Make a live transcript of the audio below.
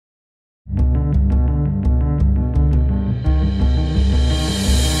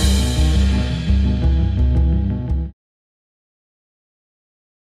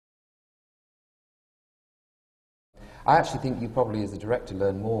I actually think you probably, as a director,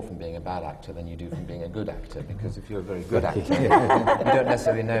 learn more from being a bad actor than you do from being a good actor, because if you're a very good actor, you don't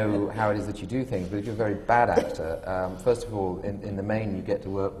necessarily know how it is that you do things, but if you're a very bad actor, first of all, in the main, you get to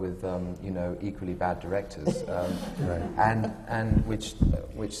work with, you know, equally bad directors, and which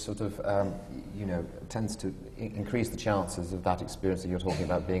sort of, you know, tends to increase the chances of that experience that you're talking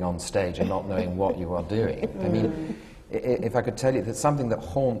about, being on stage and not knowing what you are doing. I mean, if I could tell you, that's something that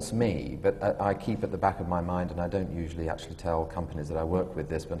haunts me, but I keep at the back of my mind, and I don't usually actually tell companies that I work with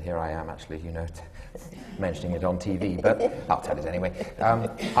this, but here I am actually, you know, mentioning it on TV, but I'll tell it anyway.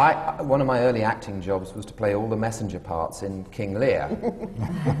 One of my early acting jobs was to play all the messenger parts in King Lear,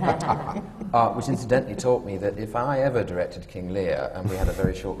 which incidentally taught me that if I ever directed King Lear, and we had a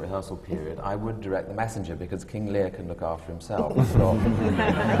very short rehearsal period, I would direct the messenger, because King Lear can look after himself.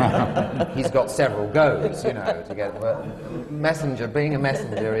 He's got several goes, you know, to get... Messenger, being a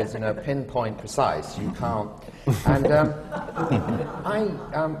messenger is, you know, pinpoint precise. You can't. And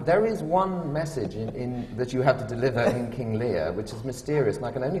there is one message that you have to deliver in King Lear, which is mysterious, and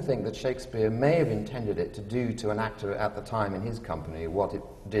I can only think that Shakespeare may have intended it to do to an actor at the time in his company what it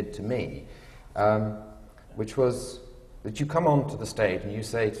did to me, which was that you come onto the stage and you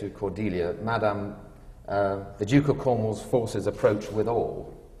say to Cordelia, "Madame, the Duke of Cornwall's forces approach with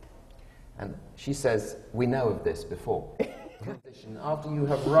all." And she says, "We know of this before." After you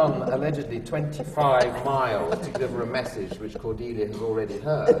have run allegedly 25 miles to deliver a message which Cordelia has already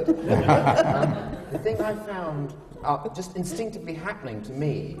heard, the thing I found just instinctively happening to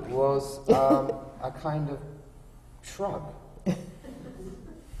me was a kind of shrug.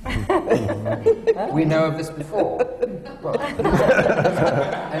 We know of this before. Well, and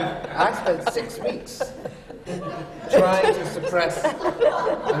I spent 6 weeks trying to suppress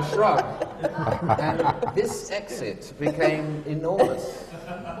a shrug, and this exit became enormous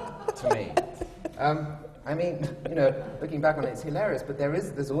to me. I mean, you know, looking back on it, it's hilarious, but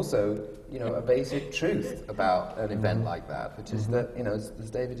there's also, you know, a basic truth about an event like that, which is that, you know,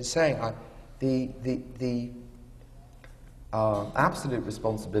 as David is saying, the absolute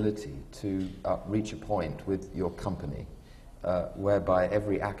responsibility to reach a point with your company whereby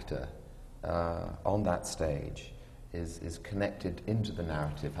every actor on that stage is connected into the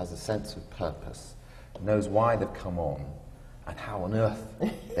narrative, has a sense of purpose, knows why they've come on, and how on earth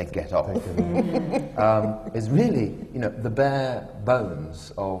they get off, is really, you know, the bare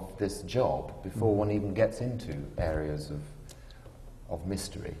bones of this job before one even gets into areas of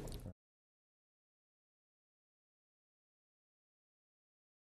mystery.